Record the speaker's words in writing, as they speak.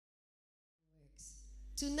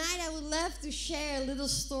Tonight I would love to share a little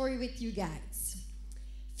story with you guys.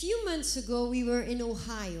 A few months ago we were in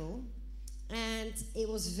Ohio and it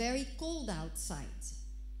was very cold outside.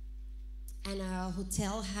 And our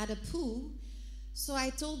hotel had a pool. So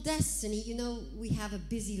I told Destiny, you know, we have a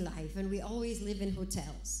busy life and we always live in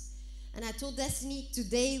hotels. And I told Destiny,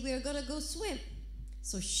 today we're gonna go swim.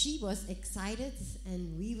 So she was excited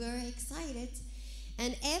and we were excited.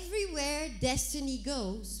 And everywhere Destiny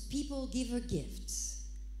goes, people give her gifts.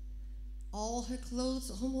 All her clothes,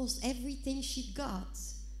 almost everything she got,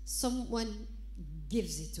 someone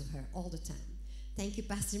gives it to her all the time. Thank you,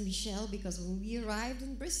 Pastor Michelle, because when we arrived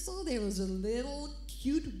in Bristol, there was a little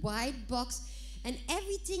cute white box, and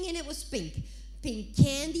everything in it was pink. Pink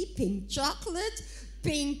candy, pink chocolate,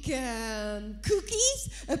 pink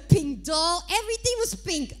cookies, a pink doll. Everything was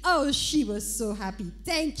pink. Oh, she was so happy.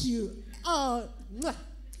 Thank you. Oh, mwah.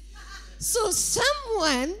 So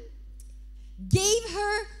someone gave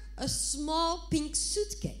her a small pink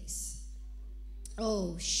suitcase.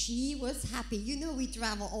 Oh, she was happy. You know, we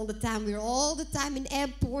travel all the time. We're all the time in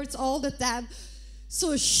airports, all the time.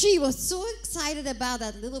 So she was so excited about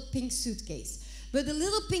that little pink suitcase. But the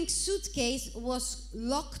little pink suitcase was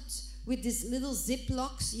locked with these little zip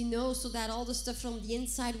locks, you know, so that all the stuff from the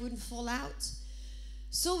inside wouldn't fall out.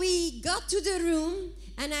 So we got to the room,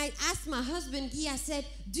 and I asked my husband, Guy, I said,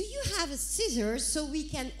 do you have a scissors so we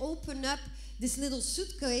can open up this little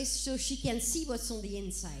suitcase so she can see what's on the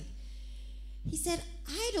inside? He said,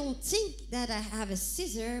 I don't think that I have a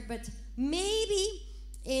scissor, but maybe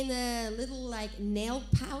in a little like nail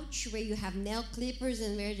pouch where you have nail clippers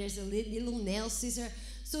and where there's a little nail scissor.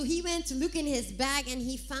 So he went to look in his bag and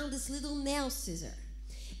he found this little nail scissor.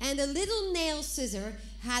 And the little nail scissor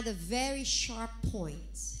had a very sharp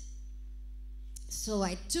point. So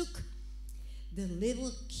I took the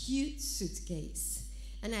little cute suitcase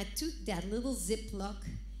and I took that little Ziploc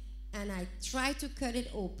and I tried to cut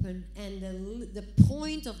it open, and the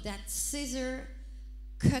point of that scissor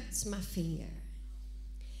cut my finger.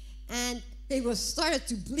 And it was started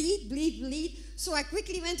to bleed. So I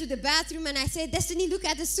quickly went to the bathroom and I said, Destiny, look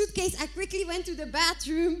at the suitcase. I quickly went to the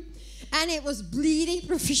bathroom and it was bleeding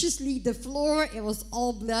profusely. The floor, it was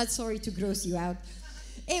all blood. Sorry to gross you out.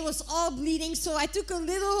 It was all bleeding. So I took a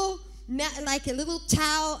little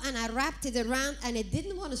towel and I wrapped it around, and it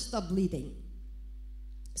didn't want to stop bleeding.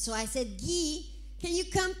 So I said, Guy, can you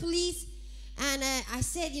come please? And I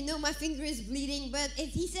said, you know, my finger is bleeding. But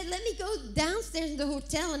he said, let me go downstairs in the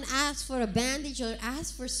hotel and ask for a bandage or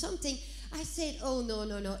ask for something. I said, oh,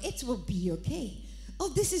 no, it will be okay. Oh,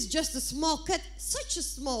 this is just a small cut, such a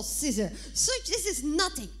small scissor. This is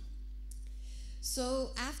nothing.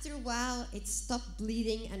 So after a while, it stopped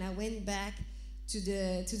bleeding, and I went back to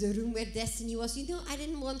the room where Destiny was. You know, I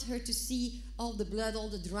didn't want her to see all the blood, all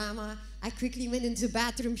the drama. I quickly went into the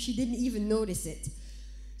bathroom. She didn't even notice it.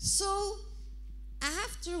 So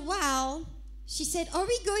after a while, she said, are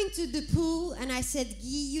we going to the pool? And I said,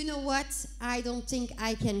 Guy, you know what? I don't think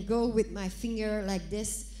I can go with my finger like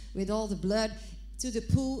this with all the blood to the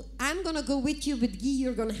pool. I'm going to go with you, but Guy,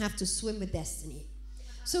 you're going to have to swim with Destiny.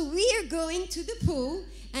 So we are going to the pool,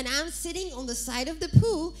 and I'm sitting on the side of the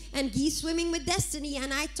pool, and Guy swimming with Destiny.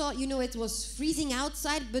 And I thought, you know, it was freezing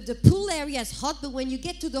outside, but the pool area is hot. But when you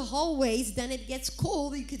get to the hallways, then it gets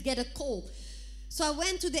cold. You could get a cold. So I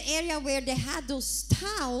went to the area where they had those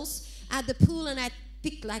towels at the pool, and I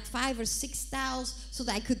picked like 5 or 6 towels so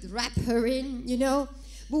that I could wrap her in, you know.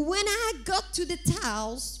 But when I got to the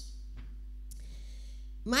towels,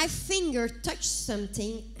 my finger touched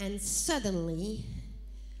something, and suddenly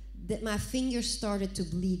my finger started to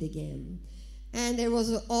bleed again. And there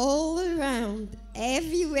was all around,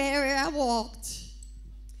 everywhere I walked,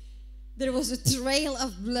 there was a trail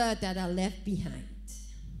of blood that I left behind.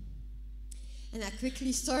 And I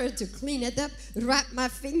quickly started to clean it up, wrap my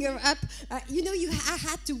finger up. You know, I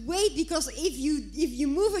had to wait, because if you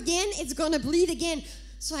move again, it's going to bleed again.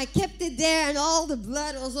 So I kept it there, and all the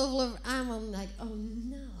blood was all over. I'm like, oh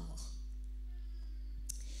no.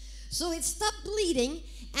 So it stopped bleeding,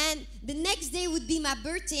 and the next day would be my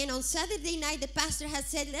birthday. And on Saturday night, the pastor had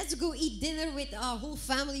said, let's go eat dinner with our whole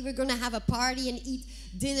family. We're going to have a party and eat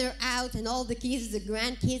dinner out, and all the kids, the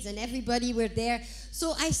grandkids, and everybody were there.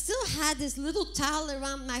 So I still had this little towel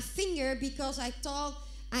around my finger, because I thought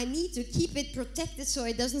I need to keep it protected so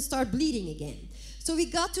it doesn't start bleeding again. So we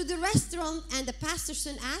got to the restaurant, and the pastor's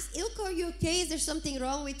son asked, Ilke, are you okay? Is there something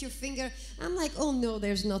wrong with your finger? I'm like, oh no,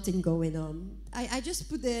 there's nothing going on. I just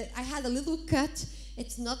I had a little cut.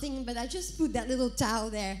 It's nothing, but I just put that little towel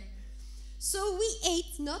there. So we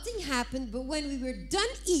ate, nothing happened, but when we were done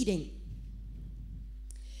eating,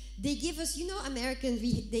 they give us, you know, Americans,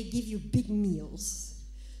 they give you big meals.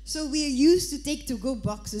 So we used to take to-go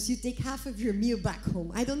boxes. You take half of your meal back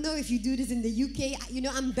home. I don't know if you do this in the UK. You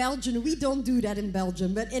know, I'm Belgian. We don't do that in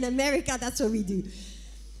Belgium. But in America, that's what we do.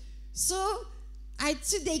 So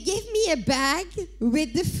they gave me a bag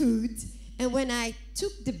with the food. And when I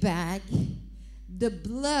took the bag, the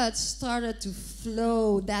blood started to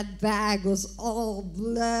flow. That bag was all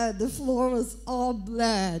blood. The floor was all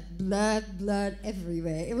blood. Blood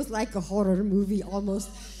everywhere. It was like a horror movie almost.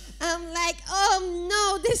 I'm like, oh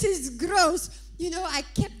no, this is gross. You know, I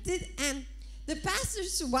kept it, and the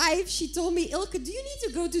pastor's wife, she told me, Ilke, do you need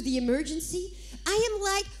to go to the emergency? I am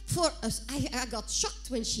like, I got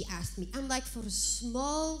shocked when she asked me. I'm like, for a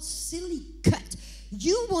small, silly cut,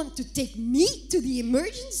 you want to take me to the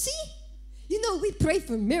emergency? You know, we pray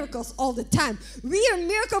for miracles all the time. We are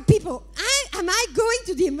miracle people. Am I going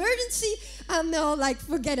to the emergency? No, like,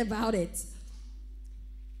 forget about it.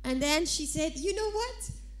 And then she said, you know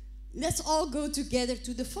what? Let's all go together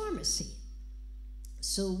to the pharmacy.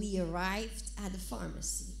 So we arrived at the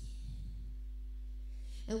pharmacy.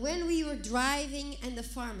 And when we were driving in the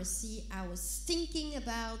pharmacy, I was thinking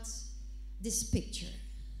about this picture.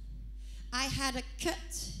 I had a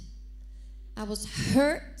cut. I was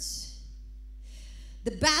hurt.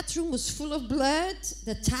 The bathroom was full of blood.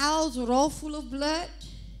 The towels were all full of blood.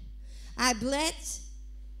 I bled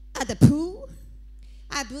at the pool.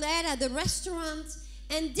 I bled at the restaurant.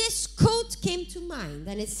 And this quote came to mind,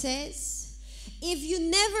 and it says, if you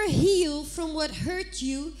never heal from what hurt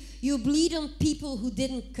you, you bleed on people who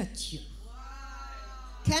didn't cut you.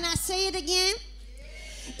 Can I say it again?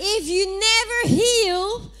 If you never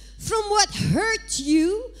heal from what hurt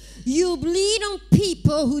you, you bleed on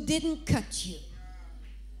people who didn't cut you.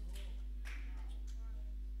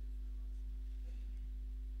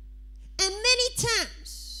 And many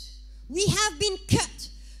times we have been cut.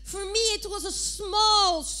 For me, it was a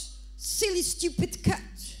small, silly, stupid cut.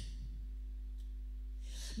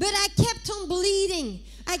 But I kept on bleeding.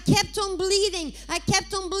 I kept on bleeding. I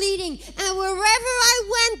kept on bleeding. And wherever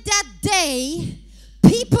I went that day,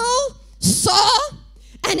 people saw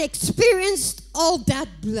and experienced all that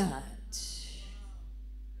blood.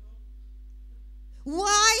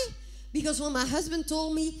 Why? Because when my husband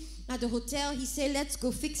told me at the hotel, he said, let's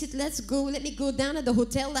go fix it, let's go, let me go down at the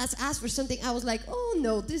hotel, let's ask for something. I was like, oh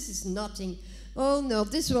no, this is nothing. Oh no,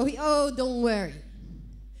 this is what don't worry.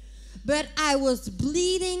 But I was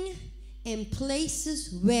bleeding in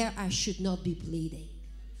places where I should not be bleeding.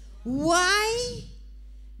 Why?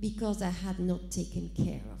 Because I had not taken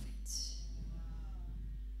care of it.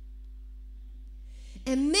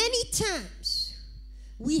 And many times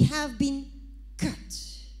we have been cut.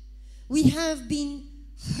 We have been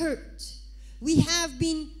hurt. We have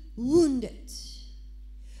been wounded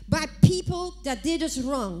by people that did us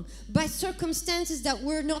wrong, by circumstances that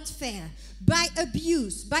were not fair, by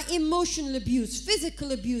abuse, by emotional abuse,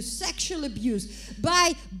 physical abuse, sexual abuse,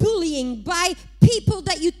 by bullying, by people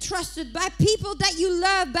that you trusted, by people that you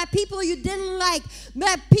loved, by people you didn't like,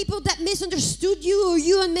 by people that misunderstood you or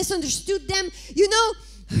you misunderstood them. You know,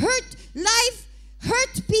 life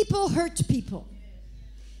hurt people.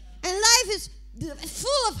 And life is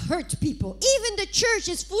full of hurt people. Even the church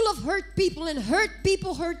is full of hurt people, and hurt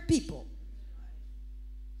people hurt people.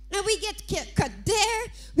 And we get cut there,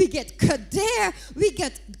 we get cut there, we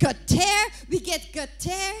get cut there, we get cut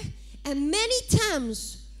there. And many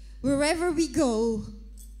times, wherever we go,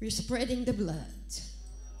 we're spreading the blood.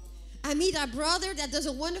 I meet our brother that does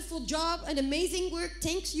a wonderful job, an amazing work.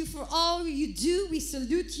 Thanks you for all you do. We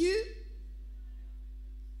salute you.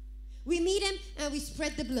 We meet him and we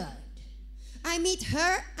spread the blood. I meet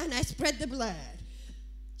her and I spread the blood.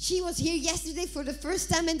 She was here yesterday for the first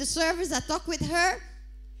time in the service. I talked with her.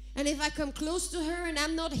 And if I come close to her and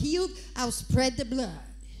I'm not healed, I'll spread the blood.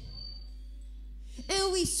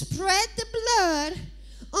 And we spread the blood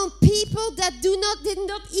on people that did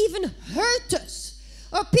not even hurt us.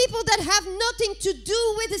 Or people that have nothing to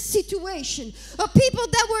do with the situation. Or people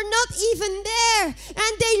that were not even there.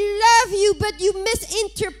 And they love you, but you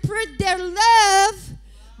misinterpret their love.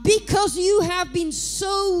 Because you have been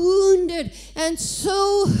so wounded and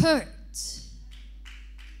so hurt.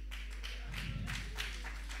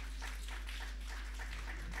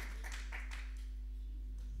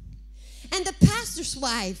 And the pastor's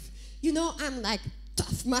wife, you know, I'm like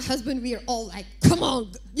tough. My husband, we are all like, come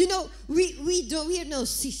on. You know, we are no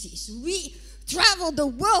sissies. We travel the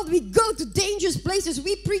world. We go to dangerous places.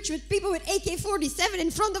 We preach with people with AK-47 in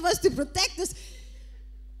front of us to protect us.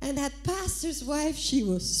 And that pastor's wife, she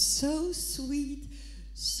was so sweet,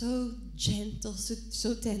 so gentle,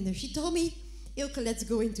 so tender. She told me, Ilke, let's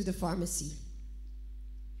go into the pharmacy.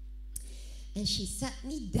 And she sat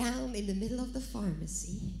me down in the middle of the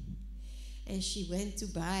pharmacy. And she went to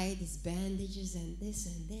buy these bandages and this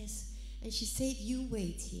and this. And she said, you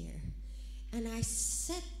wait here. And I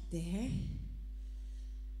sat there.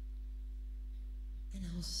 And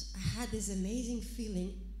I had this amazing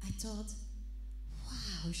feeling. I thought,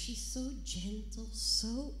 wow, she's so gentle,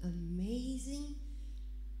 so amazing.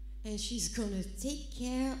 And she's going to take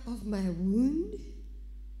care of my wound.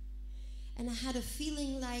 And I had a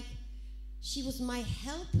feeling like she was my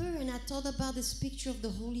helper, and I thought about this picture of the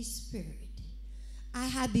Holy Spirit. I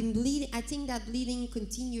had been bleeding. I think that bleeding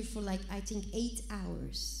continued for 8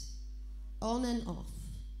 hours, on and off.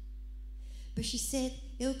 But she said,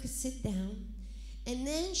 Ilke, sit down. And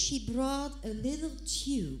then she brought a little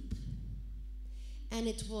tube, and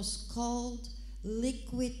it was called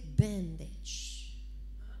liquid bandage.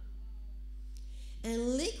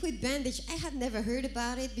 And liquid bandage, I had never heard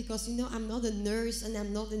about it because, I'm not a nurse and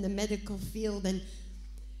I'm not in the medical field.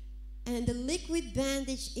 And the liquid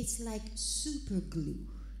bandage, it's like super glue.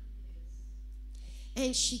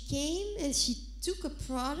 And she came and she took a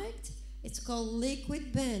product, it's called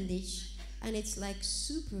liquid bandage, and it's like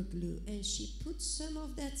super glue. And she put some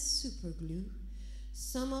of that super glue,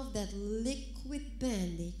 some of that liquid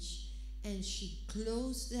bandage, and she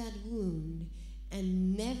closed that wound.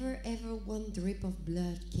 And never, ever one drip of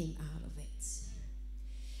blood came out of it.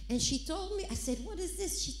 And she told me, I said, what is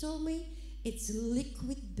this? She told me, it's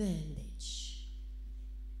liquid bandage.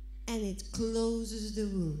 And it closes the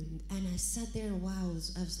wound. And I sat there and I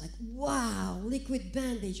was like, wow, liquid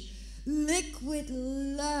bandage. Liquid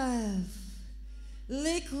love.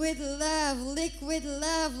 Liquid love, liquid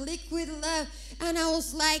love, liquid love. And I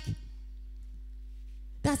was like,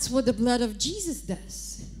 that's what the blood of Jesus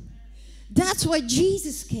does. That's why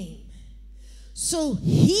Jesus came. So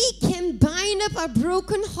he can bind up our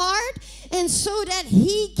broken heart, and so that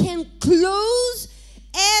he can close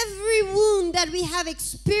every wound that we have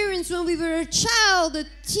experienced when we were a child, a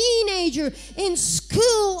teenager, in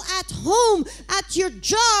school, at home, at your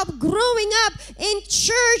job, growing up, in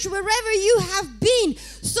church, wherever you have been,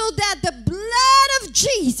 so that the blood of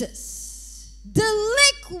Jesus, the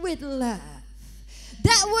liquid love,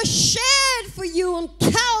 that was shed for you on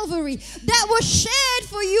Calvary, that was shed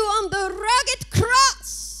for you on the rugged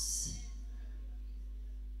cross.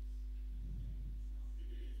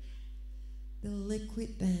 The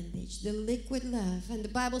liquid bandage, the liquid love. And the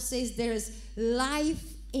Bible says there is life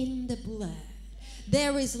in the blood.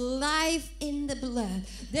 There is life in the blood.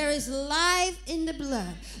 There is life in the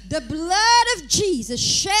blood. The blood of Jesus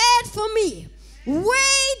shed for me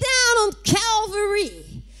way down on Calvary.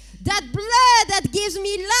 That blood that gives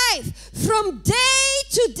me life from day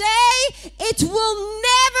to day, it will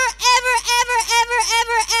never, ever, ever, ever,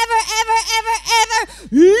 ever, ever, ever, ever, ever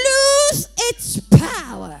lose its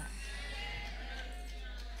power.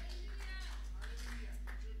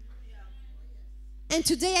 And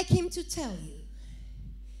today I came to tell you,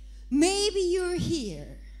 maybe you're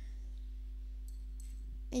here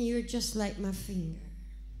and you're just like my finger.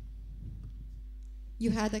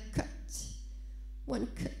 You had a cut. 1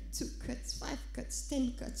 cut, 2 cuts, 5 cuts,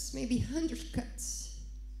 10 cuts, maybe 100 cuts.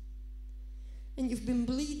 And you've been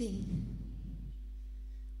bleeding.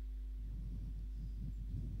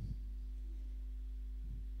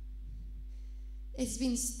 It's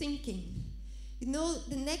been stinking.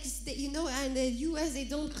 The next day, in the US, they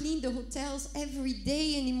don't clean the hotels every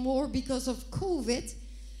day anymore because of COVID.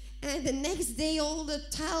 And the next day, all the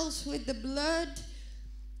towels with the blood,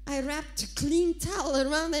 I wrapped a clean towel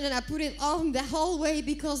around it and I put it on the hallway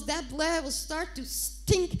because that blood will start to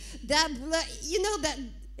stink. That blood, that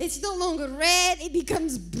it's no longer red, it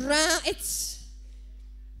becomes brown.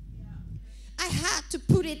 I had to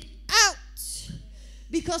put it out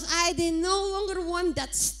because I did no longer want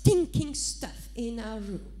that stinking stuff in our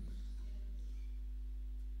room.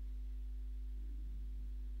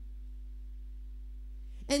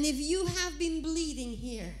 And if you have been bleeding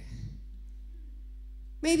here,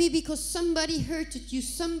 maybe because somebody hurted you,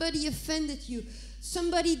 somebody offended you,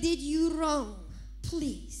 somebody did you wrong,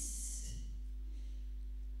 please.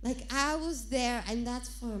 Like I was there in that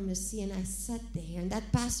pharmacy and I sat there, and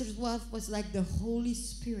that pastor's wife was like the Holy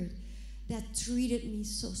Spirit that treated me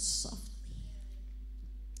so softly.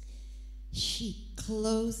 She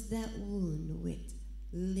closed that wound with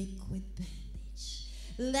liquid bandage.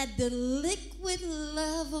 Let the liquid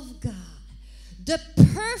love of God, the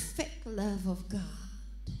perfect love of God,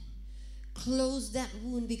 close that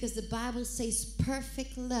wound, because the Bible says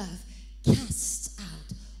perfect love casts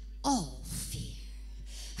out all fear.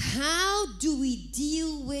 How do we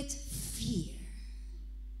deal with fear?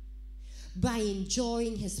 By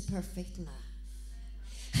enjoying his perfect love.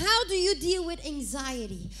 How do you deal with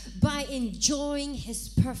anxiety? By enjoying His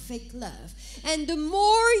perfect love. And the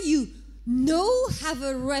more you know, have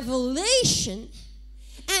a revelation,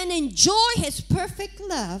 and enjoy His perfect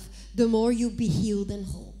love, the more you'll be healed and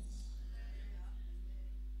whole.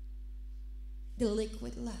 The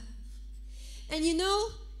liquid love. And you know,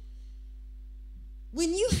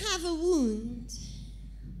 when you have a wound,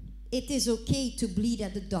 it is okay to bleed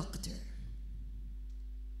at the doctor.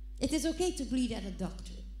 It is okay to bleed at a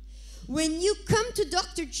doctor. When you come to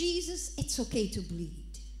Dr. Jesus, it's okay to bleed.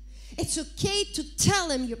 It's okay to tell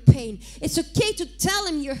Him your pain. It's okay to tell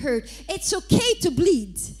Him your hurt. It's okay to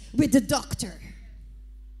bleed with the doctor.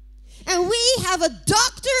 And we have a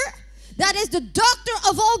doctor that is the doctor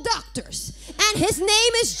of all doctors. And His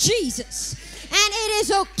name is Jesus. And it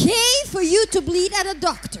is okay for you to bleed at a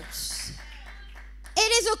doctor's.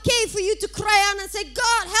 It is okay for you to cry out and say,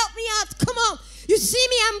 God, help me out. Come on. You see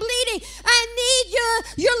me, I'm bleeding. I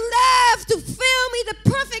need your love to fill me, the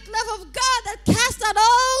perfect love of God that casts out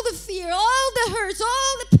all the fear, all the hurts,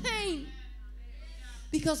 all the pain.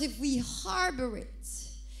 Because if we harbor it,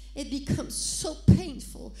 it becomes so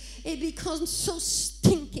painful. It becomes so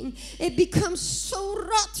stinking. It becomes so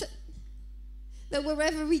rotten. That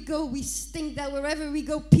wherever we go, we stink. That wherever we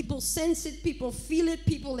go, people sense it, people feel it,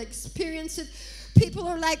 people experience it. People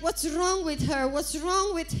are like, what's wrong with her? What's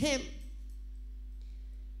wrong with him?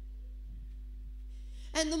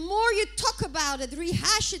 And the more you talk about it,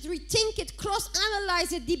 rehash it, rethink it,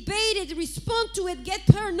 cross-analyze it, debate it, respond to it, get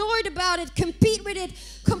paranoid about it, compete with it,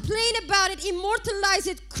 complain about it, immortalize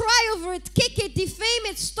it, cry over it, kick it, defame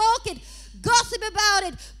it, stalk it, gossip about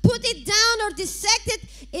it, put it down or dissect it,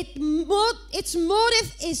 its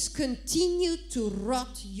motive is continue to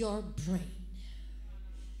rot your brain.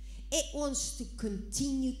 It wants to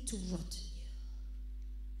continue to rot you.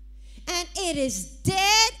 And it is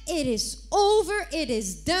dead, it is over, it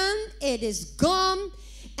is done, it is gone,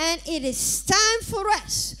 and it is time for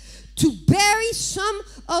us to bury some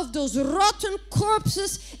of those rotten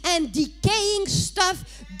corpses and decaying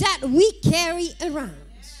stuff that we carry around.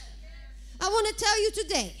 I want to tell you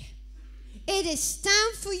today, it is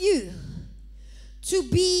time for you to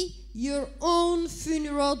be your own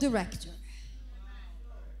funeral director.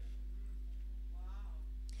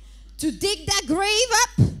 To dig that grave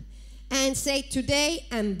up and say, today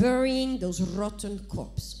I'm burying those rotten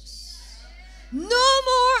corpses. No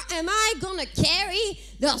more am I going to carry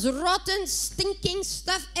those rotten, stinking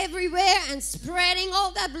stuff everywhere and spreading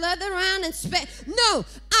all that blood around and No,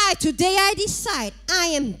 today I decide I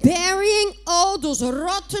am burying all those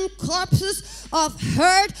rotten corpses of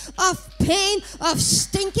hurt, of pain, of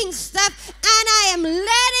stinking stuff, and I am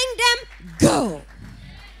letting them go.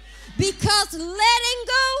 Because letting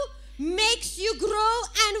go makes you grow,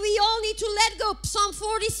 and we all need to let go. Psalm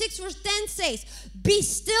 46 verse 10 says, be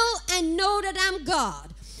still and know that I'm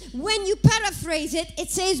God. When you paraphrase it, it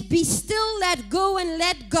says, be still, let go, and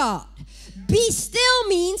let God. Be still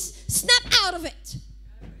means snap out of it.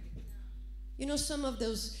 You know, some of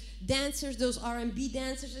those dancers, those R&B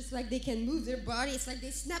dancers, it's like they can move their body. It's like they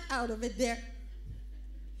snap out of it there.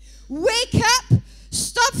 Wake up,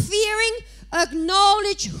 stop fearing,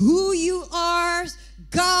 acknowledge who you are,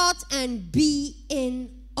 God, and be in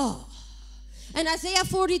awe. And Isaiah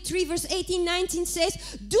 43 verse 18-19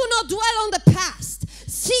 says, do not dwell on the past.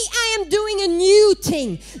 See, I am doing a new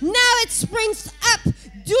thing. Now it springs up.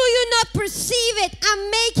 Do you not perceive it?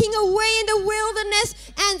 I'm making a way in the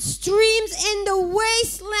wilderness and streams in the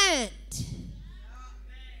wasteland.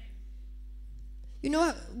 You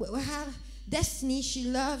know, we have Destiny. She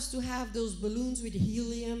loves to have those balloons with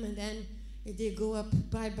helium, and then they go up,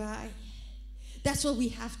 bye-bye. That's what we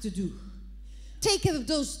have to do. Take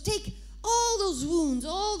all those wounds,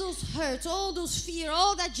 all those hurts, all those fear,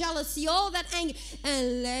 all that jealousy, all that anger,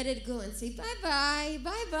 and let it go and say bye-bye,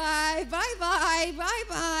 bye-bye, bye-bye,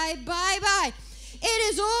 bye-bye, bye-bye.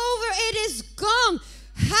 It is over. It is gone.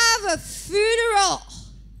 Have a funeral.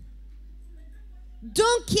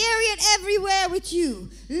 Don't carry it everywhere with you.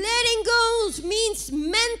 Letting go means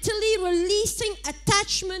mentally releasing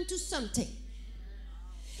attachment to something.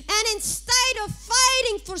 And instead of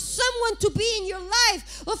fighting for someone to be in your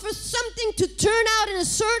life or for something to turn out in a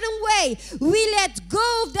certain way, we let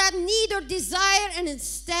go of that need or desire and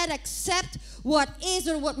instead accept what is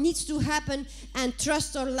or what needs to happen and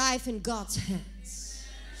trust our life in God's hands.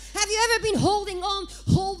 Have you ever been holding on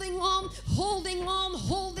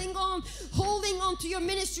to your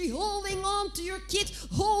ministry, holding on to your kids,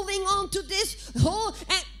 holding on to this,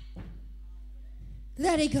 and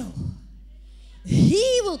let it go.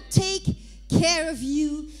 He will take care of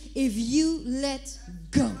you if you let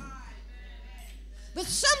go. But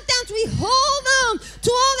sometimes we hold on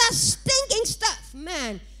to all that stinking stuff.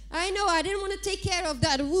 Man, I know I didn't want to take care of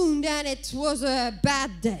that wound and it was a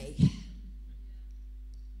bad day.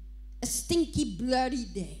 A stinky, bloody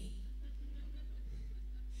day.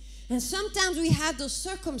 And sometimes we have those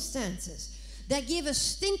circumstances that give us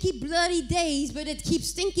stinky, bloody days, but it keeps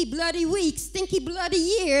stinky, bloody weeks, stinky, bloody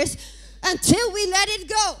years until we let it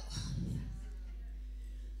go.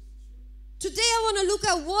 Today I want to look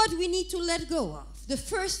at what we need to let go of. The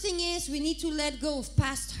first thing is we need to let go of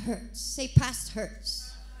past hurts. Say past hurts.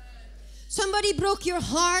 Somebody broke your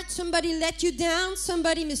heart. Somebody let you down.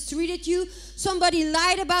 Somebody mistreated you. Somebody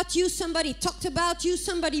lied about you. Somebody talked about you.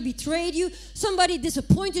 Somebody betrayed you. Somebody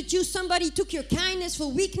disappointed you. Somebody took your kindness for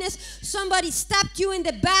weakness. Somebody stabbed you in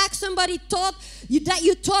the back. Somebody thought that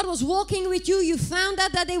you thought was walking with you. You found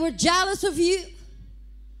out that they were jealous of you.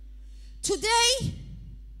 Today,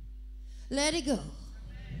 let it go.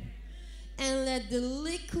 And let the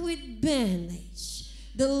liquid bandage,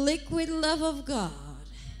 the liquid love of God,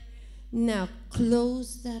 now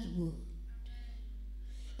close that wound.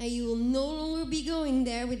 And you will no longer be going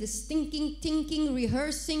there with the stinking, thinking,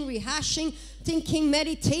 rehearsing, rehashing, thinking,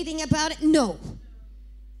 meditating about it. No.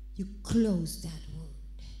 You close that wound.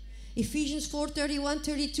 Ephesians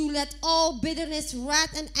 4:31-32, let all bitterness,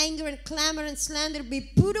 wrath, and anger, and clamor, and slander be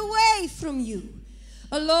put away from you.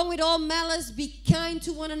 Along with all malice, be kind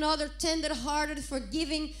to one another, tender-hearted,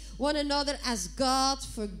 forgiving one another as God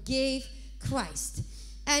forgave Christ.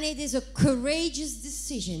 And it is a courageous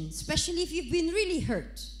decision, especially if you've been really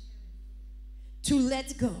hurt, to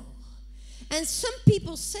let go. And some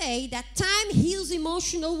people say that time heals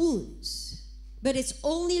emotional wounds, but it's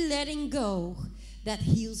only letting go that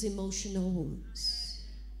heals emotional wounds.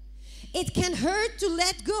 It can hurt to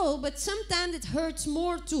let go, but sometimes it hurts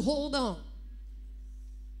more to hold on.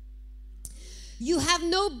 You have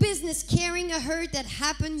no business carrying a hurt that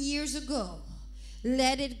happened years ago.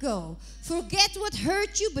 Let it go. Forget what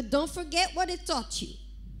hurt you, but don't forget what it taught you.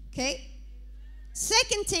 Okay?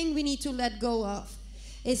 Second thing we need to let go of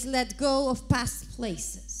is let go of past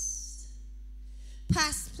places.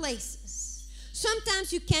 Past places.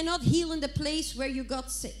 Sometimes you cannot heal in the place where you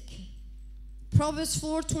got sick. Proverbs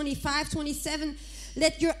 4:25-27.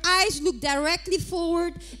 Let your eyes look directly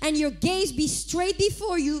forward and your gaze be straight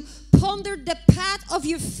before you. Ponder the path of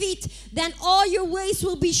your feet, then all your ways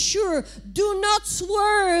will be sure. Do not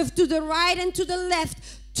swerve to the right and to the left.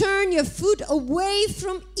 Turn your foot away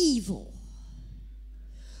from evil.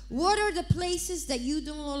 What are the places that you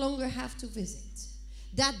no longer have to visit?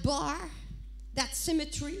 That bar, that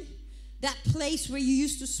cemetery, that place where you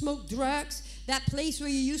used to smoke drugs, that place where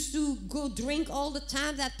you used to go drink all the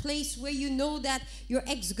time, that place where you know that your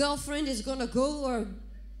ex-girlfriend is going to go or...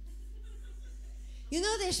 You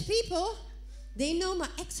know, there's people, they know my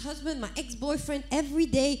ex-husband, my ex-boyfriend, every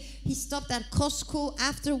day he stopped at Costco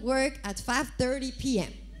after work at 5:30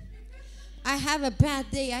 p.m. I have a bad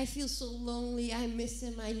day. I feel so lonely. I miss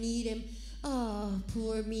him. I need him. Oh,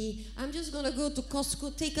 poor me. I'm just going to go to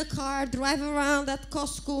Costco, take a car, drive around at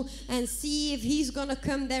Costco, and see if he's going to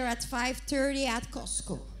come there at 5:30 at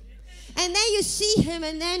Costco. And then you see him,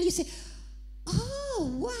 and then you say,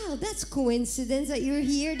 oh, wow, that's coincidence that you're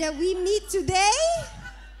here, that we meet today?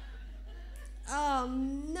 Oh,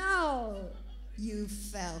 no. You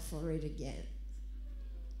fell for it again.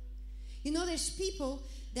 You know, there's people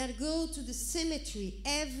that go to the cemetery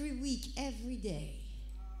every week, every day.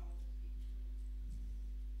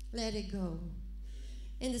 Let it go.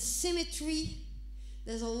 In the cemetery,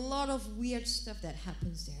 there's a lot of weird stuff that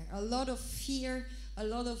happens there. A lot of fear, a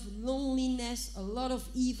lot of loneliness, a lot of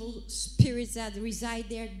evil spirits that reside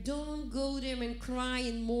there. Don't go there and cry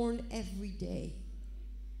and mourn every day.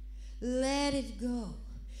 Let it go.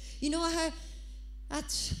 You know, I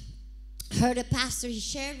heard a pastor, he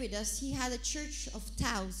shared with us, he had a church of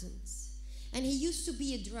thousands. And he used to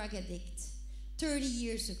be a drug addict 30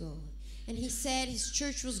 years ago. And he said his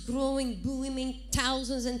church was growing, booming,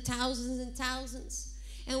 thousands and thousands and thousands.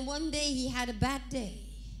 And one day he had a bad day.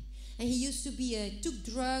 And he used to took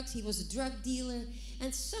drugs, he was a drug dealer.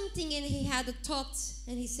 And something in he had a thought,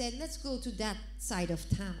 and he said, let's go to that side of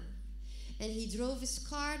town. And he drove his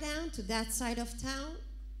car down to that side of town.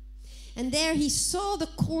 And there he saw the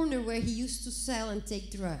corner where he used to sell and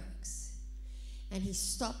take drugs. And he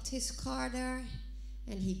stopped his car there,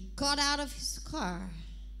 and he got out of his car.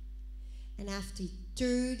 And after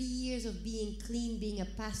 30 years of being clean, being a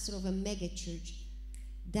pastor of a mega church,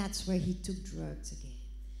 that's where he took drugs again.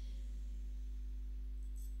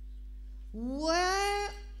 Where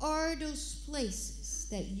are those places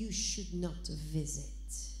that you should not visit?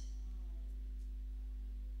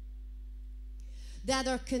 that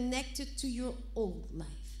are connected to your old life,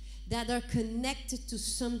 that are connected to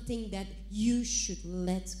something that you should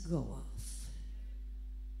let go of.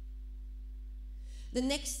 The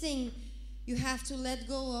next thing you have to let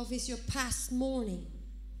go of is your past mourning.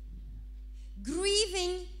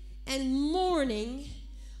 Grieving and mourning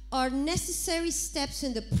are necessary steps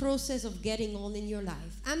in the process of getting on in your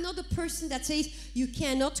life. I'm not a person that says you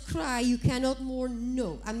cannot cry, you cannot mourn.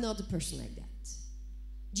 No, I'm not a person like that.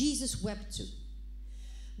 Jesus wept too.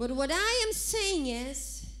 But what I am saying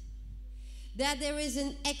is that there is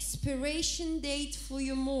an expiration date for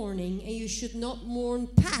your mourning, and you should not mourn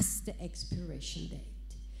past the expiration date.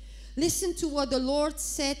 Listen to what the Lord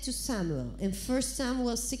said to Samuel in 1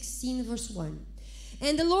 Samuel 16 verse 1.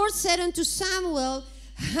 And the Lord said unto Samuel,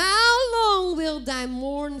 how long wilt thou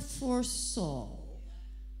mourn for Saul?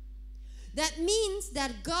 That means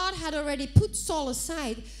that God had already put Saul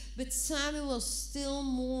aside, but Samuel was still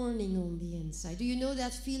mourning on the inside. Do you know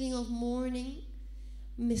that feeling of mourning?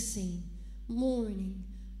 Missing, mourning,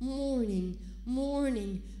 mourning,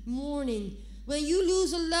 mourning, mourning. When you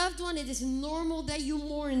lose a loved one, it is normal that you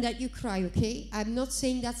mourn, that you cry, okay? I'm not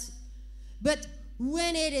saying that's... But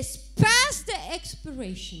when it is past the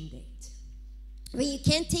expiration date, when you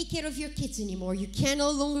can't take care of your kids anymore, you can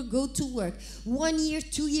no longer go to work. 1 year,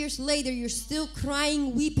 2 years later, you're still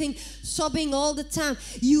crying, weeping, sobbing all the time.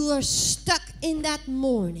 You are stuck in that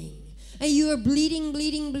mourning. And you are bleeding,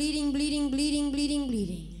 bleeding, bleeding, bleeding, bleeding, bleeding,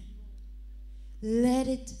 bleeding. Let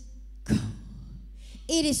it go.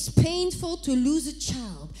 It is painful to lose a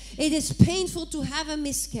child. It is painful to have a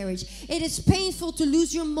miscarriage. It is painful to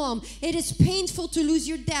lose your mom. It is painful to lose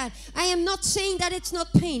your dad. I am not saying that it's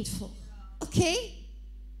not painful. Okay?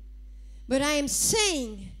 But I am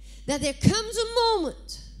saying that there comes a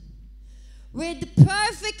moment where the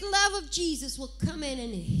perfect love of Jesus will come in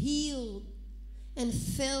and heal and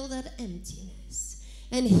fill that emptiness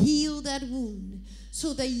and heal that wound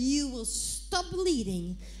so that you will stop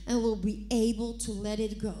bleeding and will be able to let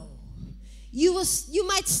it go. You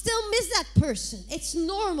might still miss that person. It's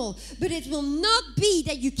normal. But it will not be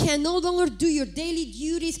that you can no longer do your daily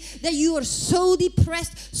duties, that you are so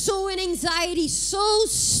depressed, so in anxiety, so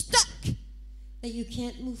stuck that you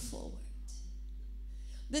can't move forward.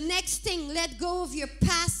 The next thing, let go of your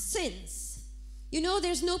past sins. You know,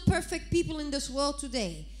 there's no perfect people in this world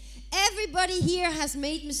today. Everybody here has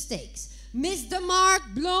made mistakes. Missed the mark,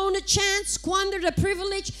 blown a chance, squandered a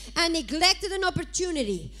privilege, and neglected an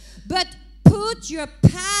opportunity. But put your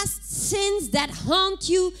past sins that haunt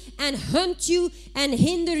you and hunt you and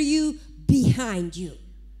hinder you behind you.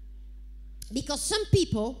 Because some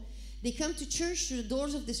people, they come to church, to the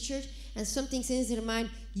doors of this church, and something says in their mind,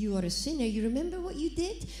 you are a sinner. You remember what you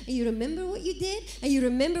did? And you remember what you did? And you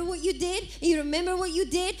remember what you did? And you remember what you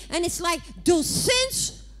did? And it's like those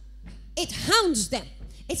sins, it hounds them.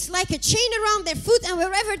 It's like a chain around their foot, and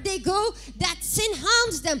wherever they go, that sin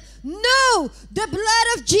haunts them. No, the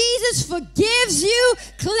blood of Jesus forgives you,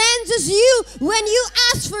 cleanses you when you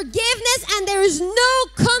ask forgiveness, and there is no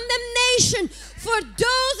condemnation for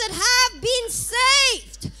those that have been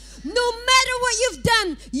saved. No matter what you've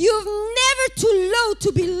done, you've never too low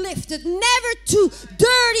to be lifted, never too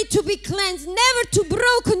dirty to be cleansed, never too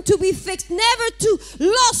broken to be fixed, never too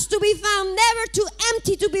lost to be found, never too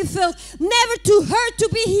empty to be filled, never too hurt to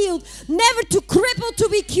be healed, never too crippled to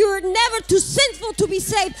be cured, never too sinful to be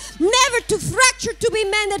saved, never too fractured to be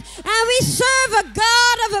mended. And we serve a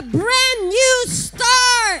God of a brand new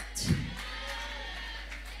start.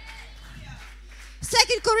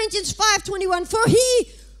 2 Corinthians 5:21, For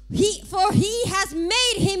he has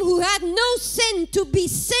made him who had no sin to be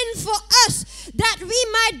sin for us, that we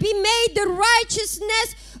might be made the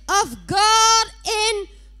righteousness of God in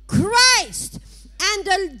Christ. And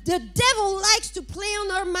the devil likes to play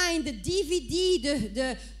on our mind the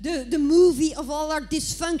DVD, the movie of all our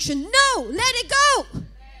dysfunction. No, let it go.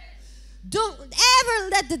 Don't ever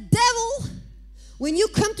let the devil, when you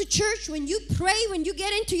come to church, when you pray, when you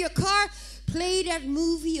get into your car, play that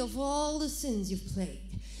movie of all the sins you've played.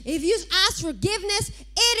 If you ask forgiveness,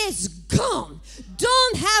 it is gone.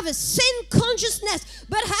 Don't have a sin consciousness,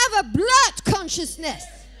 but have a blood consciousness.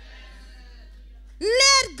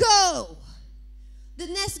 Let go. The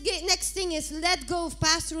next thing is let go of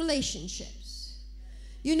past relationships.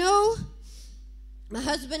 You know, my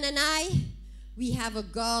husband and I, we have a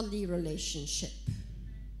godly relationship.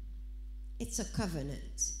 It's a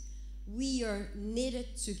covenant. We are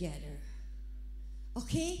knitted together.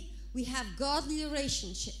 Okay? We have godly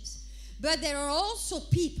relationships. But there are also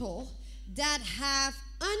people that have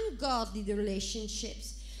ungodly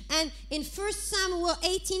relationships. And in 1 Samuel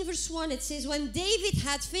 18 verse 1, it says, when David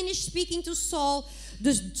had finished speaking to Saul,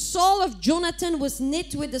 the soul of Jonathan was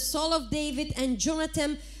knit with the soul of David, and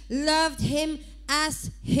Jonathan loved him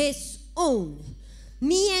as his own.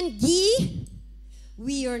 Me and Guy,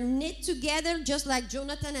 we are knit together just like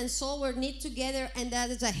Jonathan and Saul were knit together, and that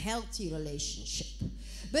is a healthy relationship.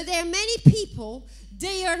 But there are many people,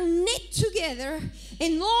 they are knit together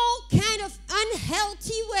in all kind of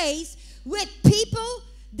unhealthy ways with people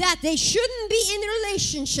that they shouldn't be in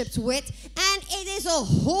relationships with, and it is a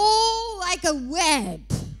whole like a web.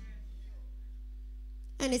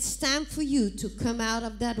 And it's time for you to come out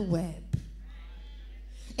of that web.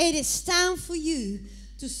 It is time for you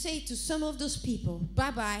to say to some of those people,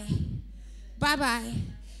 bye-bye, bye-bye,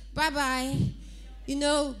 bye-bye. You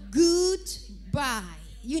know, goodbye.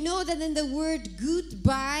 You know that in the word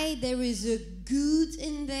goodbye, there is a good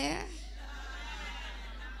in there?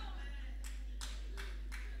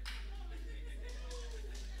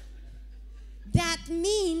 That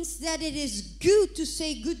means that it is good to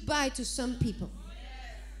say goodbye to some people.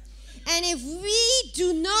 And if we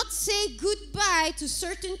do not say goodbye to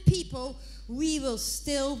certain people, we will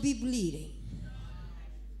still be bleeding.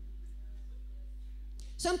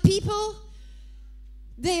 Some people,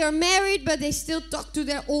 they are married, but they still talk to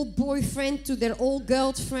their old boyfriend, to their old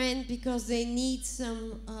girlfriend, because they need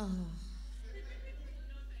some...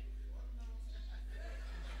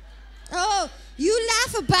 Oh, you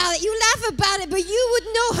laugh about it, but you would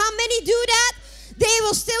know how many do that. They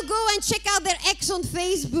will still go and check out their ex on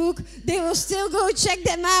Facebook. They will still go check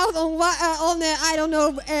them out on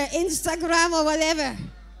Instagram or whatever.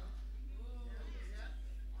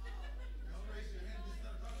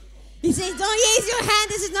 He says, don't raise your hand,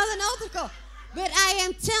 this is not an altar call. But I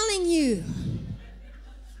am telling you,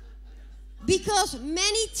 because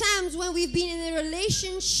many times when we've been in a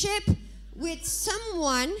relationship with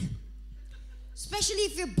someone, especially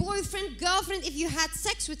if your boyfriend, girlfriend, if you had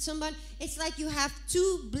sex with someone, it's like you have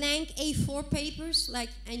two blank A4 papers,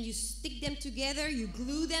 and you stick them together, you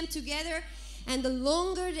glue them together, and the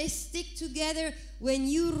longer they stick together, when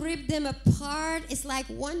you rip them apart, it's like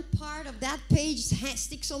one part of that page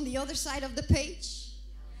sticks on the other side of the page.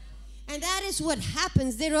 And that is what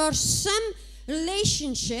happens. There are some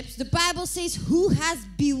relationships, the Bible says, who has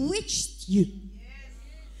bewitched you?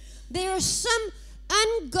 There are some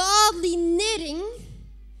ungodly knitting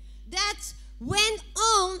that went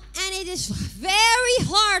on, and it is very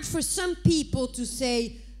hard for some people to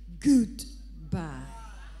say goodbye.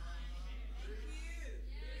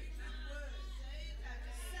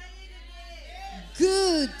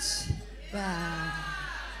 Goodbye.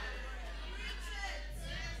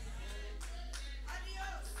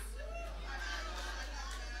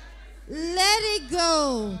 Let it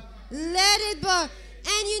go. Let it go.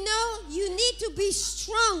 And you know, you need to be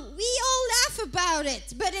strong. We all laugh about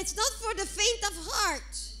it, but it's not for the faint of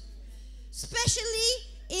heart. Especially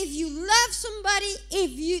if you love somebody,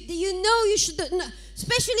 if you know you should,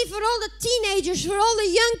 especially for all the teenagers, for all the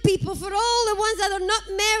young people, for all the ones that are not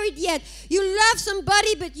married yet. You love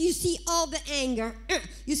somebody, but you see all the anger.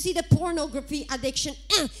 You see the pornography addiction.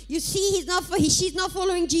 You see she's not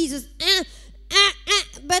following Jesus.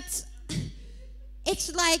 But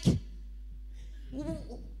it's like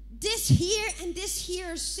this here and this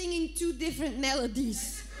here are singing two different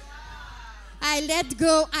melodies. I let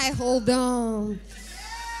go, I hold on.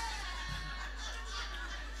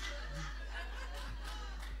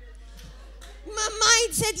 My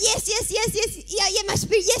mind said yes, yeah, my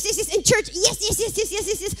spirit, yes, in church,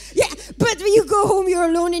 yes, yeah. But when you go home, you're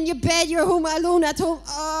alone in your bed, you're home alone at home.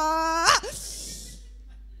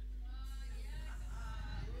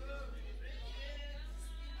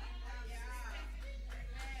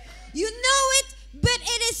 You know it, but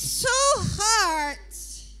it is so hard.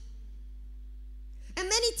 And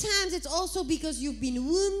many times it's also because you've been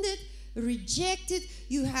wounded, rejected,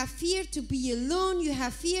 you have fear to be alone, you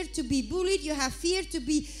have fear to be bullied, you have fear to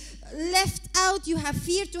be left out, you have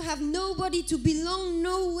fear to have nobody, to belong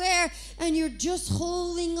nowhere, and you're just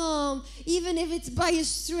holding on. Even if it's by a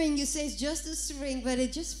string, you say it's just a string, but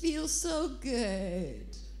it just feels so good.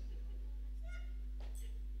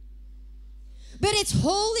 But it's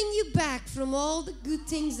holding you back from all the good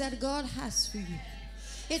things that God has for you.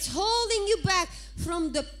 It's holding you back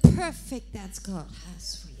from the perfect that God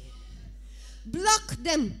has for you. Block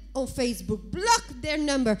them on Facebook. Block their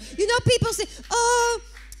number. You know, people say, oh,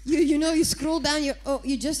 you scroll down,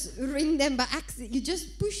 you just ring them by accident. You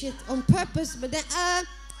just push it on purpose. But then,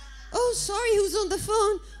 oh, sorry, who's on the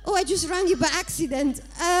phone? Oh, I just rang you by accident.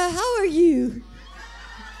 How are you?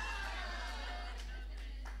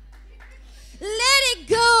 Let it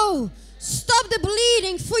go. Stop the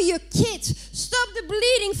bleeding for your kids. Stop the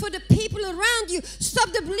bleeding for the people around you.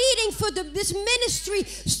 Stop the bleeding for this ministry.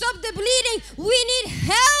 Stop the bleeding. We need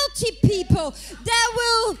healthy people that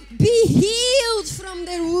will be healed from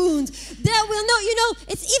their wounds. That will know,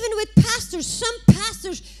 it's even with pastors. Some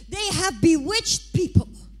pastors, they have bewitched people.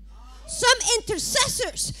 Some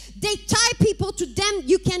intercessors, they tie people to them.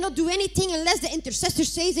 You cannot do anything unless the intercessor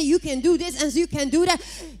says that you can do this and you can do that.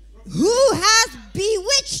 Who has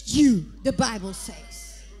bewitched you, the Bible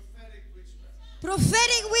says?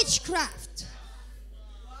 Prophetic witchcraft.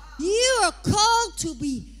 You are called to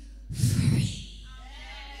be free.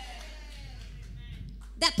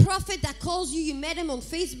 That prophet that calls you met him on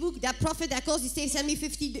Facebook. That prophet that calls you, says, send me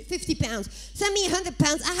 50 pounds. Send me 100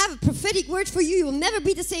 pounds. I have a prophetic word for you. You will never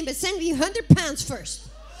be the same, but send me 100 pounds first.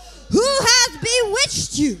 Who has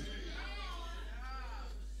bewitched you?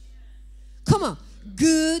 Come on.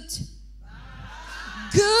 Good.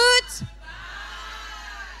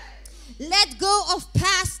 Let go of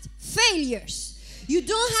past failures. You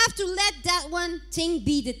don't have to let that one thing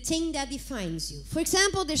be the thing that defines you. For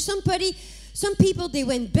example, there's some people, they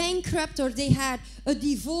went bankrupt or they had a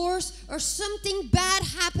divorce or something bad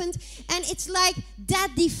happened, and it's like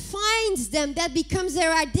that defines them, that becomes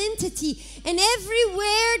their identity. And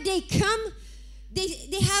everywhere they come,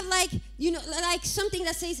 they have like something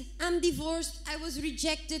that says, I'm divorced, I was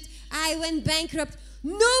rejected, I went bankrupt.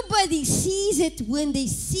 Nobody sees it when they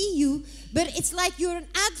see you, but it's like you're an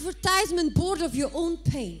advertisement board of your own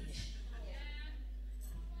pain.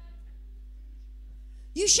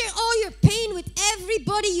 You share all your pain with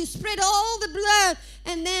everybody, you spread all the blood,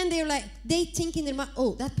 and then they think in their mind,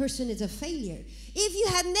 oh, that person is a failure. If you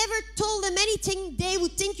had never told them anything, they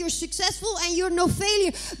would think you're successful and you're no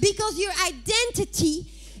failure, because your identity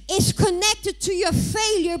is connected to your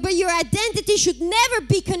failure, but your identity should never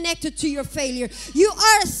be connected to your failure. You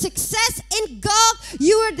are a success in God.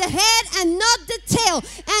 You are the head and not the tail.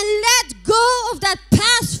 And let go of that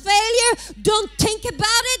past failure. Don't think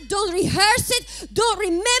about it. Don't rehearse it. Don't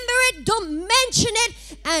remember it. Don't mention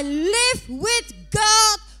it. And live with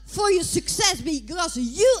God for your success, because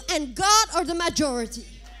you and God are the majority.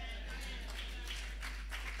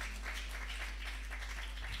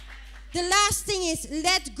 The last thing is,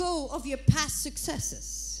 let go of your past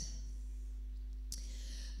successes.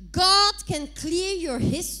 God can clear your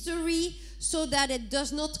history so that it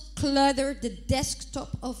does not clutter the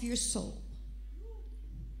desktop of your soul.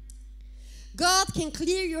 God can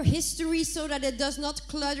clear your history so that it does not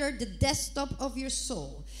clutter the desktop of your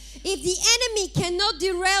soul. If the enemy cannot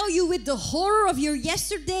derail you with the horror of your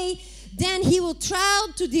yesterday, then he will try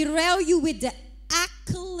to derail you with the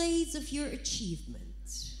accolades of your achievement.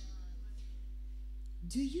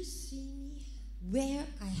 Do you see me where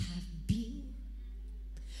I have been?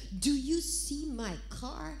 Do you see my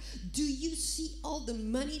car? Do you see all the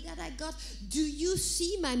money that I got? Do you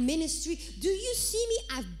see my ministry? Do you see me?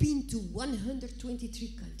 I've been to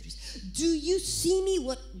 123 countries. Do you see me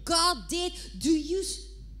what God did?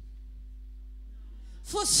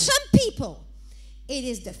 For some people, it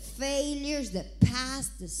is the failures, the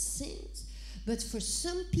past, the sins. But for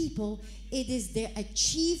some people, it is their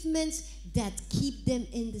achievements that keep them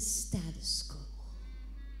in the status quo.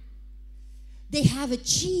 They have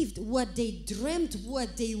achieved what they dreamt,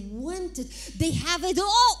 what they wanted. They have it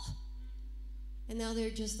all. And now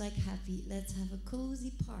they're just like happy. Let's have a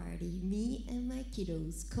cozy party. Me and my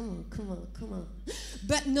kiddos. Come on, come on, come on.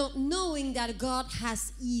 But not knowing that God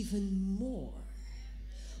has even more.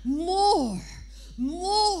 More.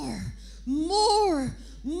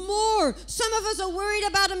 Some of us are worried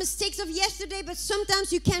about the mistakes of yesterday, but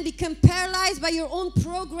sometimes you can become paralyzed by your own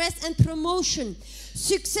progress and promotion.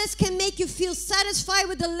 Success can make you feel satisfied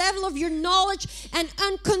with the level of your knowledge and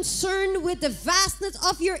unconcerned with the vastness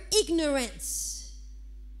of your ignorance.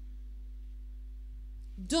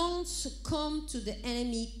 Don't succumb to the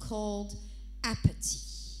enemy called apathy.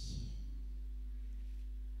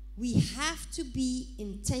 We have to be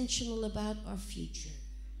intentional about our future.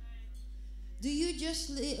 Do you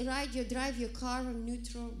just drive your car on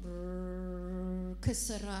neutral?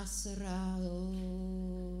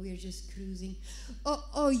 We're just cruising. Or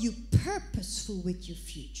are you purposeful with your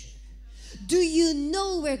future? Do you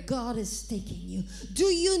know where God is taking you? Do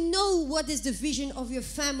you know what is the vision of your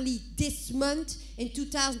family this month in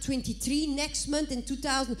 2023, next month in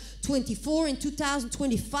 2024, in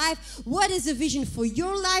 2025? What is the vision for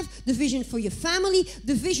your life, the vision for your family,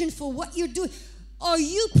 the vision for what you're doing? Are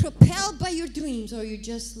you propelled by your dreams, or are you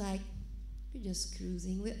just like, we're just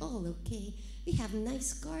cruising, we're all okay. We have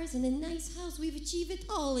nice cars and a nice house. We've achieved it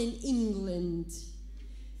all in England.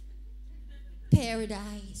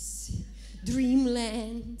 Paradise.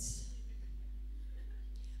 Dreamland.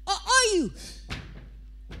 you.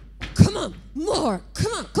 Come on, more.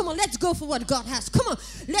 Come on, let's go for what God has. Come on,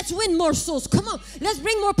 let's win more souls. Come on, let's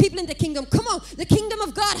bring more people in the kingdom. Come on, the kingdom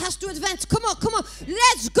of God has to advance. Come on,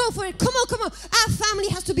 let's go for it. Come on. Our family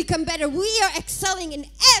has to become better. We are excelling in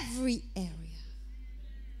every area.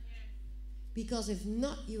 Because if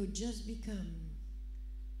not, you would just become,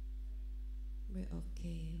 we're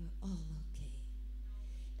okay, we're all okay.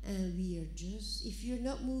 And we are just, if you're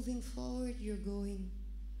not moving forward, you're going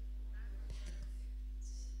backwards.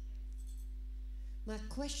 My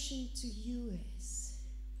question to you is,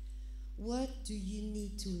 what do you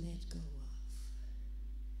need to let go of?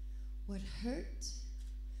 What hurt?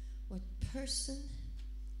 What person?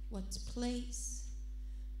 What place?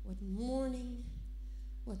 What mourning?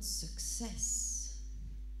 What success?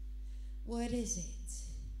 What is it?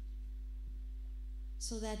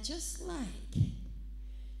 So that just like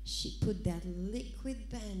she put that liquid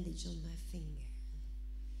bandage on my finger,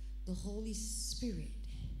 the Holy Spirit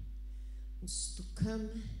wants to come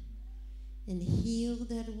and heal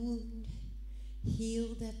that wound,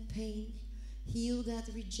 heal that pain, heal that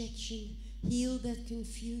rejection, heal that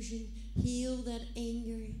confusion, heal that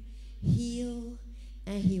anger, heal,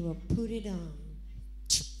 and He will put it on.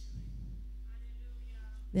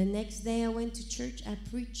 The next day I went to church, I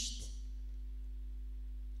preached.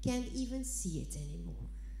 Can't even see it anymore.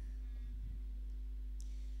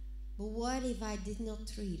 But what if I did not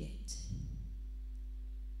treat it?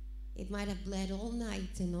 It might have bled all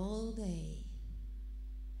night and all day.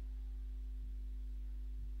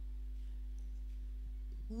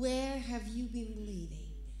 Where have you been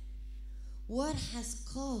bleeding? What has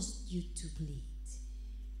caused you to bleed?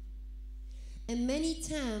 And many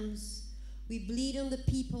times, we bleed on the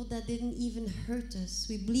people that didn't even hurt us.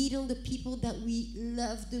 We bleed on the people that we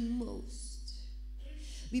love the most.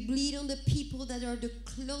 We bleed on the people that are the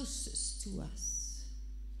closest to us.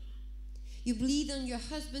 You bleed on your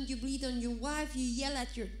husband, you bleed on your wife, you yell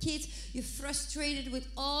at your kids, you're frustrated with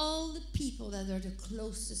all the people that are the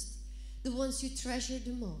closest, the ones you treasure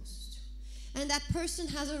the most. And that person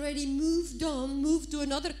has already moved on, moved to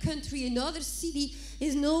another country, another city,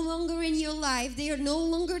 is no longer in your life. They are no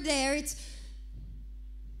longer there.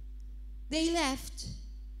 They left,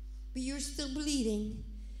 but you're still bleeding,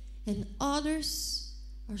 and others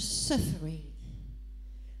are suffering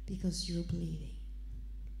because you're bleeding.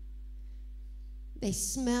 They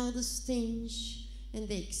smell the stench, and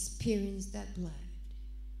they experience that blood.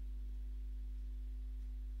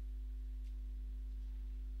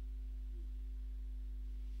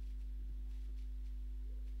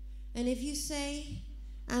 And if you say,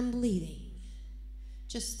 I'm bleeding,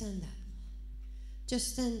 just stand up.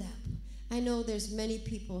 Just stand up. I know there's many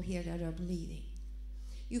people here that are bleeding.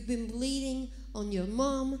 You've been bleeding on your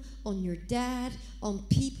mom, on your dad, on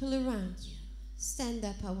people around you. Stand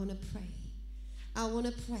up, I want to pray. I want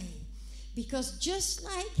to pray. Because just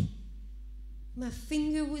like my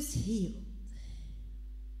finger was healed,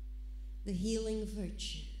 the healing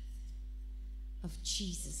virtue of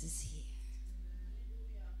Jesus is here.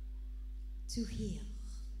 To heal.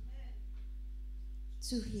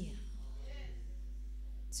 To heal.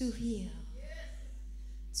 To heal.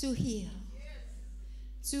 To heal.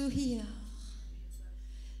 To heal.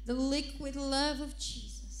 The liquid love of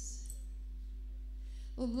Jesus.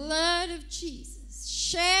 The blood of Jesus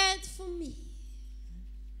shed for me.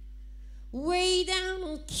 Way down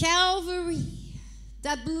on Calvary.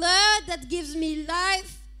 That blood that gives me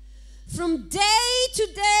life from day to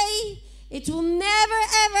day. It will never,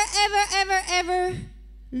 ever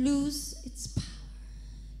lose its power.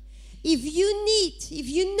 If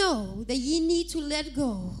you know that you need to let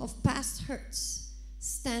go of past hurts,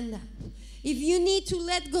 stand up. If you need to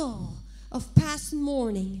let go of past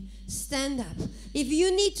mourning, stand up. If you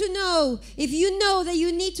know that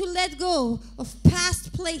you need to let go of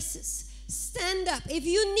past places, stand up. If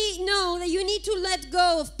you know that you need to let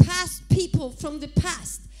go of past people from the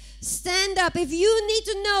past, stand up. If you need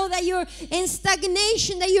to know that you're in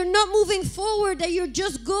stagnation, that you're not moving forward, that you're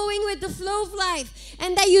just going with the flow of life,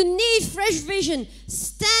 and that you need fresh vision,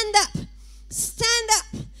 stand up. Stand up.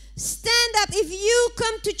 Stand up. If you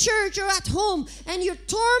come to church or at home and you're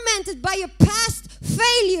tormented by your past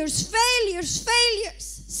failures,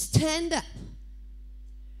 stand up.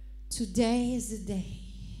 Today is the day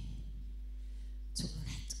to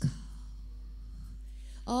let go.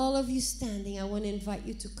 All of you standing, I want to invite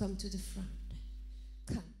you to come to the front.